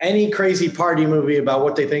any crazy party movie about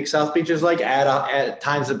what they think South Beach is like, add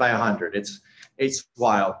times it by 100. It's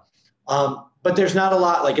wild. But there's not a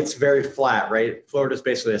lot, like it's very flat, right? Florida's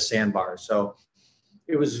basically a sandbar. So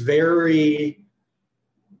it was very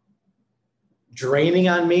draining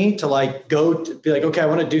on me to like be like, okay, I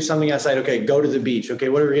want to do something outside. Okay, go to the beach. Okay,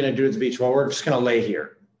 what are we going to do at the beach? Well, we're just going to lay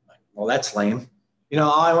here. Well, that's lame.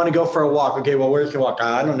 I want to go for a walk. Okay, well, where can you walk?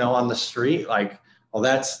 I don't know, on the street. Like, well,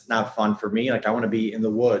 that's not fun for me. Like, I want to be in the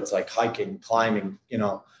woods, like hiking, climbing,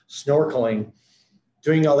 snorkeling,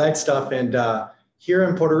 doing all that stuff. And here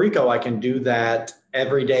in Puerto Rico, I can do that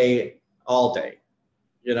every day, all day.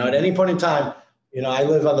 At any point in time, I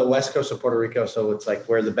live on the west coast of Puerto Rico, so it's like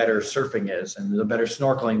where the better surfing is and the better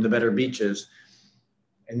snorkeling, the better beaches.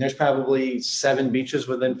 And there's probably 7 beaches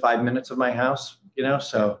within 5 minutes of my house,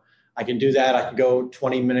 so I can do that. I can go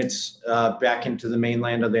 20 minutes back into the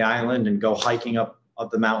mainland of the island and go hiking up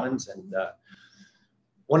the mountains. And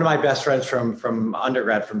one of my best friends from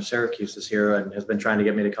undergrad from Syracuse is here and has been trying to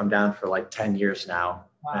get me to come down for like 10 years now.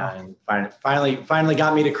 Wow. And finally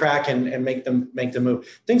got me to crack and make the move.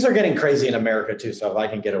 Things are getting crazy in America too. So if I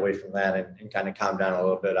can get away from that and kind of calm down a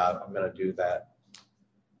little bit, I'm going to do that.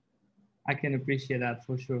 I can appreciate that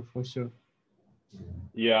for sure.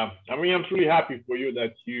 Yeah, I mean, I'm truly happy for you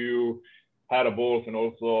that you had a boss and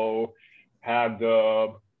also had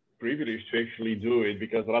the privilege to actually do it,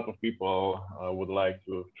 because a lot of people would like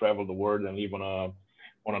to travel the world and live on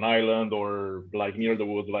an island or like near the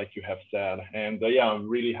woods, like you have said. And yeah, I'm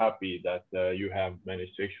really happy that you have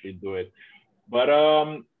managed to actually do it. But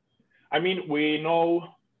I mean, we know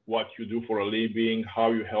what you do for a living,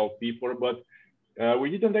 how you help people, but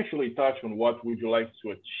we didn't actually touch on what would you like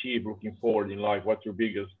to achieve looking forward in life. What's your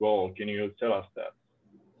biggest goal? Can you tell us that?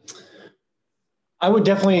 I would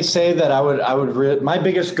definitely say that my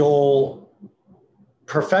biggest goal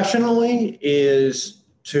professionally is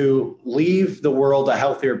to leave the world a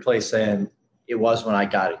healthier place than it was when I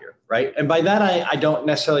got here, right? And by that, I don't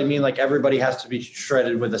necessarily mean like everybody has to be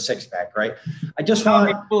shredded with a 6-pack, right? I just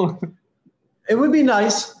want, it would be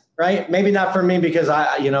nice, right? Maybe not for me because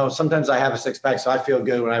sometimes I have a 6-pack, so I feel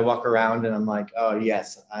good when I walk around and I'm like, oh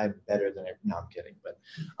yes, I'm better than it. No, I'm kidding. But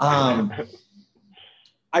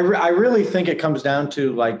I really think it comes down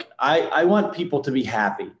to like, I want people to be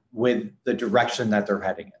happy with the direction that they're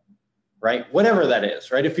heading in, right? Whatever that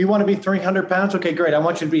is, right? If you want to be 300 pounds, okay, great. I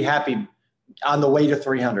want you to be happy on the way to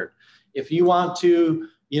 300. If you want to,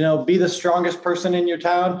 be the strongest person in your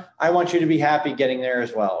town, I want you to be happy getting there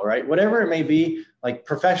as well, right? Whatever it may be, like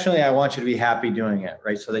professionally, I want you to be happy doing it,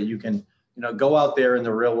 right? So that you can, go out there in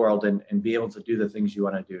the real world and be able to do the things you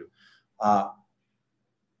want to do.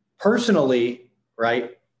 Personally,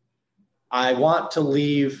 right? I want to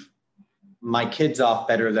leave my kids off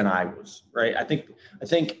better than I was, right? I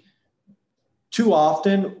think too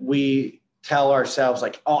often we tell ourselves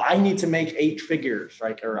like, oh, I need to make 8 figures,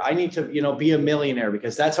 right? Or I need to, be a millionaire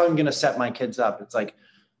because that's how I'm going to set my kids up. It's like,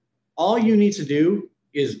 all you need to do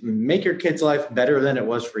is make your kid's life better than it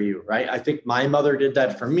was for you, right? I think my mother did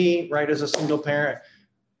that for me, right? As a single parent,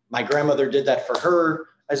 my grandmother did that for her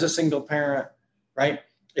as a single parent, right?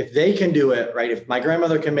 If they can do it, right? If my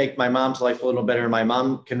grandmother can make my mom's life a little better, my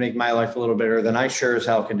mom can make my life a little better, then I sure as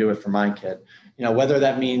hell can do it for my kid. Whether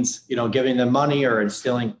that means, giving them money or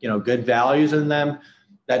instilling, good values in them,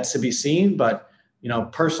 that's to be seen. But,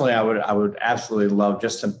 personally, I would absolutely love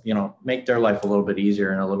just to, make their life a little bit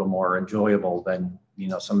easier and a little more enjoyable than,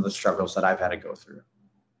 some of the struggles that I've had to go through.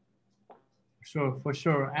 Sure, for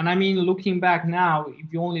sure. And I mean, looking back now,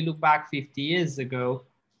 if you only look back 50 years ago,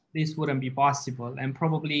 this wouldn't be possible. And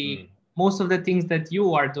probably most of the things that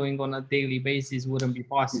you are doing on a daily basis wouldn't be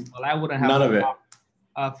possible. I wouldn't have none of it.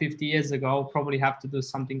 50 years ago, probably have to do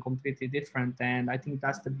something completely different. And I think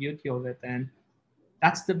that's the beauty of it. And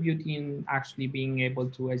that's the beauty in actually being able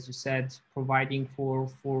to, as you said, providing for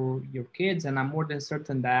your kids. And I'm more than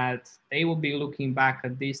certain that they will be looking back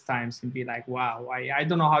at these times and be like, wow, I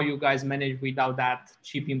don't know how you guys manage without that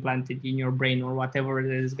chip implanted in your brain or whatever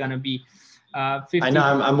it is going to be. I know.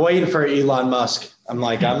 I'm waiting for Elon Musk. I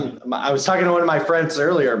was talking to one of my friends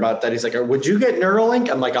earlier about that. He's like, would you get Neuralink?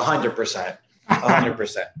 I'm like, 100%.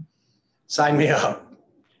 100%. Sign me up.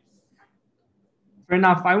 Fair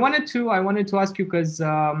enough. I wanted to ask you, because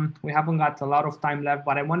we haven't got a lot of time left,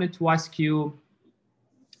 but I wanted to ask you,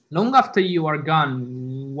 long after you are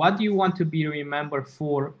gone, what do you want to be remembered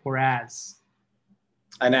for or as?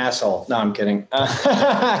 An asshole. No, I'm kidding.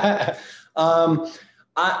 I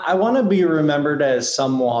want to be remembered as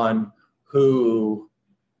someone who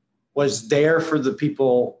was there for the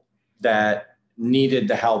people that needed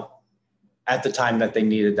the help at the time that they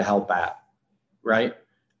needed the help at, right?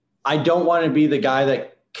 I don't want to be the guy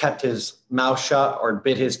that kept his mouth shut or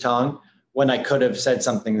bit his tongue when I could have said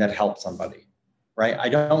something that helped somebody, right? I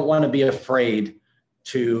don't want to be afraid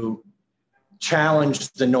to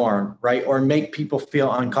challenge the norm, right? Or make people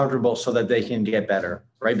feel uncomfortable so that they can get better,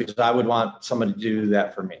 right? Because I would want somebody to do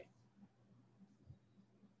that for me.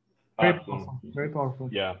 Very Awesome. powerful. Very powerful.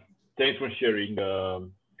 Yeah. Thanks for sharing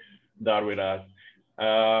that with us.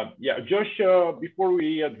 Josh, before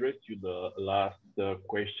we address you the last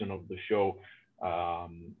question of the show,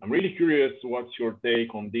 I'm really curious what's your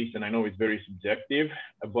take on this, and I know it's very subjective,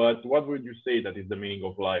 but what would you say that is the meaning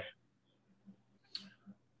of life?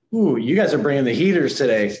 Ooh, you guys are bringing the heaters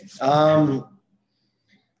today. The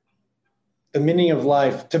meaning of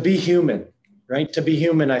life, to be human, right? To be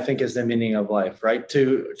human, I think, is the meaning of life, right?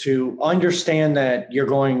 To understand that you're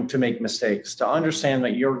going to make mistakes, to understand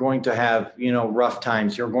that you're going to have, rough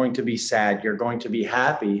times, you're going to be sad, you're going to be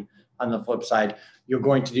happy on the flip side, you're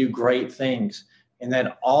going to do great things. And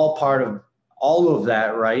that all of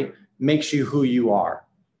that, right, makes you who you are,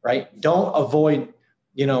 right? Don't avoid,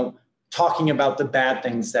 talking about the bad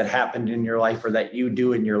things that happened in your life or that you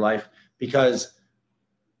do in your life, because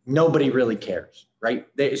nobody really cares, right?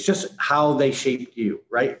 It's just how they shaped you,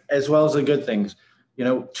 right? As well as the good things.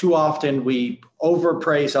 Too often we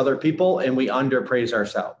overpraise other people and we underpraise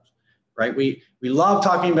ourselves, right? We love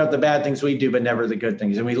talking about the bad things we do, but never the good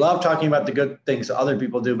things. And we love talking about the good things other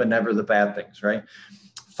people do, but never the bad things, right?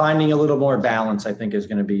 Finding a little more balance, I think, is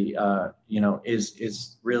going to be,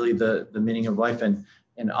 is really the meaning of life. And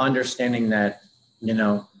understanding that,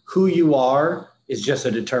 who you are is just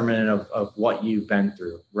a determinant of what you've been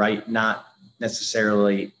through, right? Not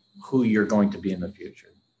necessarily who you're going to be in the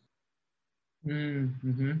future.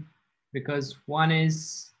 Mm-hmm. Because one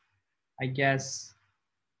is, I guess,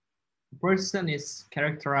 the person is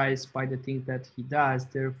characterized by the things that he does.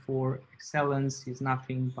 Therefore, excellence is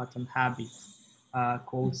nothing but a habit.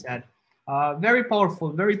 Cole said. Very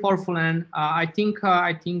powerful, and I think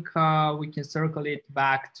we can circle it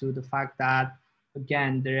back to the fact that,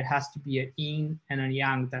 again, there has to be a yin and a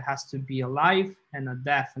yang. There has to be a life and a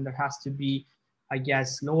death, and there has to be, I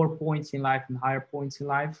guess, lower points in life and higher points in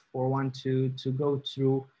life for one to go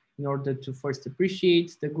through in order to first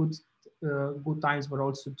appreciate the good times, but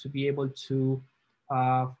also to be able to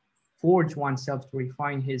forge oneself, to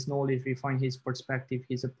refine his knowledge, refine his perspective,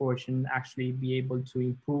 his approach, and actually be able to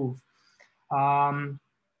improve.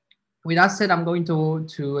 With that said, I'm going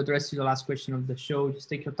to address you the last question of the show. Just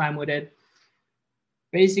take your time with it.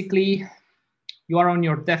 Basically, you are on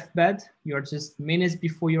your deathbed. You're just minutes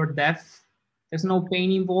before your death. There's no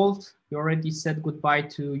pain involved. You already said goodbye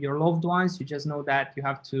to your loved ones. You just know that you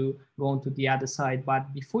have to go on to the other side.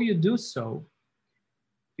 But before you do so,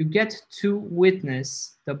 you get to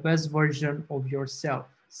witness the best version of yourself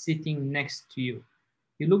sitting next to you.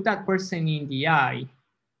 You look that person in the eye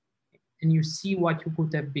and you see what you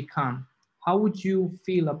could have become. How would you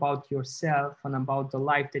feel about yourself and about the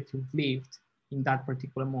life that you've lived in that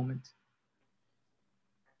particular moment?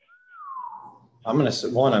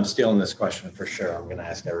 I'm stealing this question for sure. I'm going to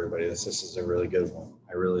ask everybody this. This is a really good one.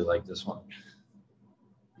 I really like this one.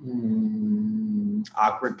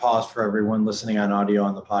 Awkward pause for everyone listening on audio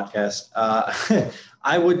on the podcast.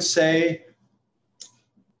 I would say,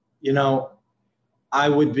 I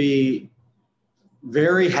would be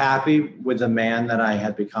very happy with the man that I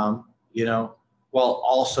had become, while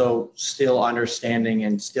also still understanding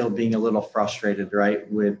and still being a little frustrated,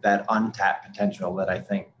 right, with that untapped potential that I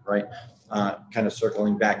think, right, kind of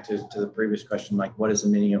circling back to the previous question, like, what is the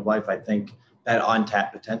meaning of life? I think that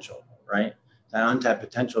untapped potential, right? That untapped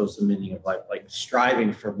potential is the meaning of life, like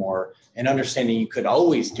striving for more and understanding you could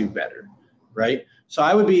always do better, right? So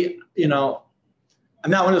I would be, I'm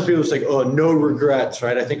not one of those people who's like, oh, no regrets,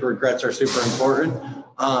 right? I think regrets are super important.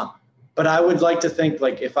 But I would like to think,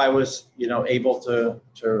 like, if I was, able to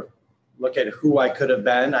look at who I could have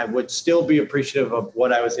been, I would still be appreciative of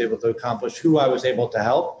what I was able to accomplish, who I was able to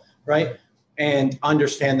help, right? And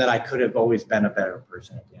understand that I could have always been a better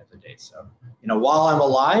person at the end of the day. So, while I'm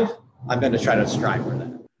alive, I'm going to try to strive for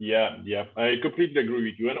that. Yeah, I completely agree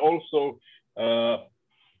with you. And also,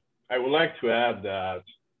 I would like to add that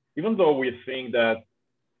even though we think that,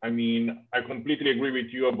 I completely agree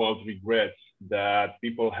with you about regrets, that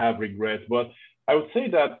people have regrets, but I would say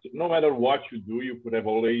that no matter what you do, you could have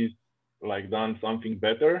always done something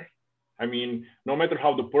better. No matter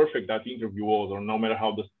how the perfect that interview was, or no matter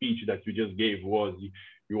how the speech that you just gave was,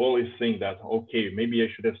 you always think that, okay, maybe I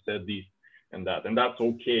should have said this and that. And that's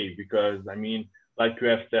okay, because like you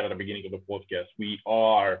have said at the beginning of the podcast, we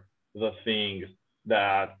are the things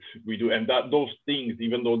that we do. And that those things,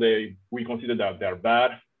 even though we consider that they're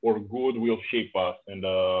bad or good, will shape us and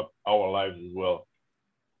our lives as well.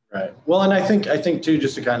 Right. Well, and I think too,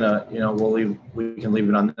 just to kind of, we can leave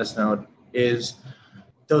it on this note, is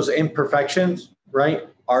those imperfections, right,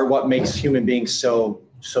 are what makes human beings so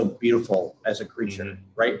beautiful as a creature,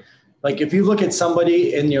 right? Like if you look at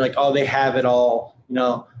somebody and you're like, oh, they have it all,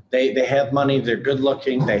 they have money, they're good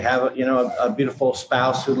looking, they have, a beautiful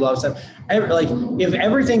spouse who loves them. Like if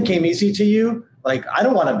everything came easy to you, like I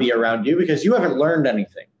don't want to be around you because you haven't learned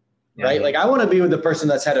anything, right? Like I want to be with the person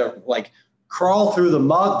that's had to like crawl through the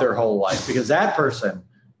mud their whole life, because that person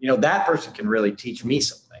can really teach me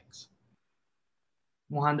some things.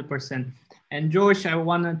 100%. And Josh, I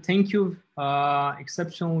want to thank you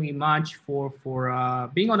exceptionally much for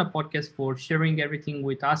being on the podcast, for sharing everything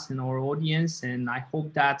with us and our audience. And I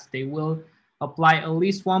hope that they will apply at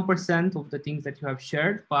least 1% of the things that you have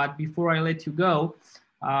shared. But before I let you go,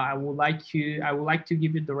 I would like to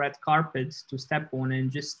give you the red carpet to step on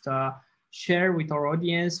and just share with our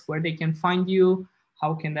audience where they can find you,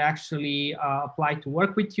 how can they actually apply to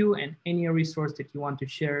work with you, and any resource that you want to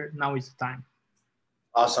share. Now is the time.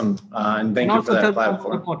 Awesome. And thank you for that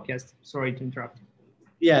platform. Podcast. Sorry to interrupt.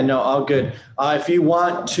 Yeah, no, all good. If you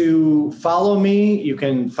want to follow me, you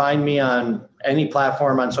can find me on any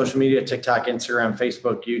platform on social media, TikTok, Instagram,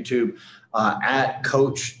 Facebook, YouTube, at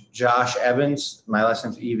Coach Josh Evans. My last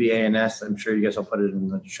name's Evans. I'm sure you guys will put it in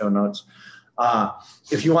the show notes.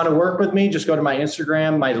 If you want to work with me, just go to my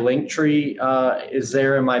Instagram. My link tree is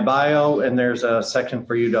there in my bio, and there's a section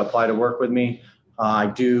for you to apply to work with me.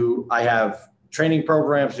 I have training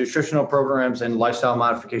programs, nutritional programs, and lifestyle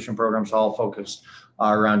modification programs, all focused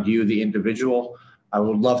around you, the individual. I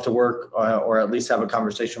would love to work or at least have a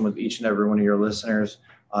conversation with each and every one of your listeners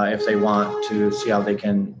if they want to see how they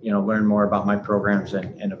can, learn more about my programs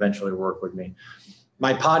and eventually work with me.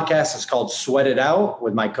 My podcast is called Sweat It Out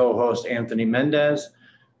with my co-host, Anthony Mendez.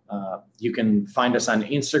 You can find us on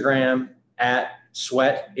Instagram at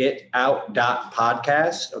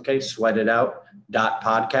sweatitout.podcast. Okay,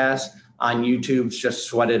 sweatitout.podcast. On YouTube, it's just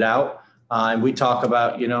Sweat It Out. And we talk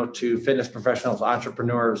about, to fitness professionals,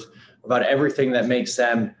 entrepreneurs, about everything that makes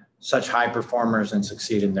them such high performers and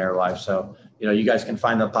succeed in their life. So, you guys can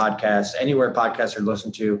find the podcast anywhere podcasts are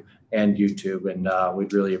listened to, and YouTube. And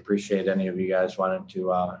we'd really appreciate any of you guys wanting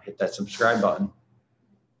to hit that subscribe button.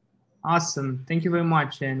 Awesome. Thank you very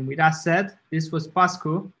much. And with that said, this was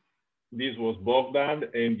Pascu. This was Bogdan,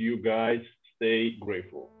 and you guys stay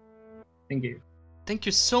grateful. Thank you. Thank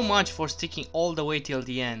you so much for sticking all the way till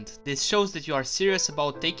the end. This shows that you are serious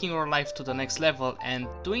about taking your life to the next level and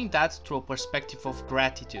doing that through a perspective of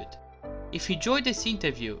gratitude. If you enjoyed this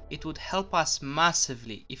interview, it would help us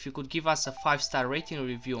massively if you could give us a 5-star rating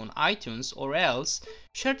review on iTunes, or else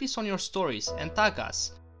share this on your stories and tag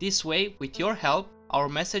us. This way, with your help, our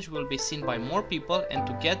message will be seen by more people, and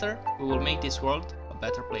together we will make this world a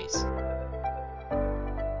better place.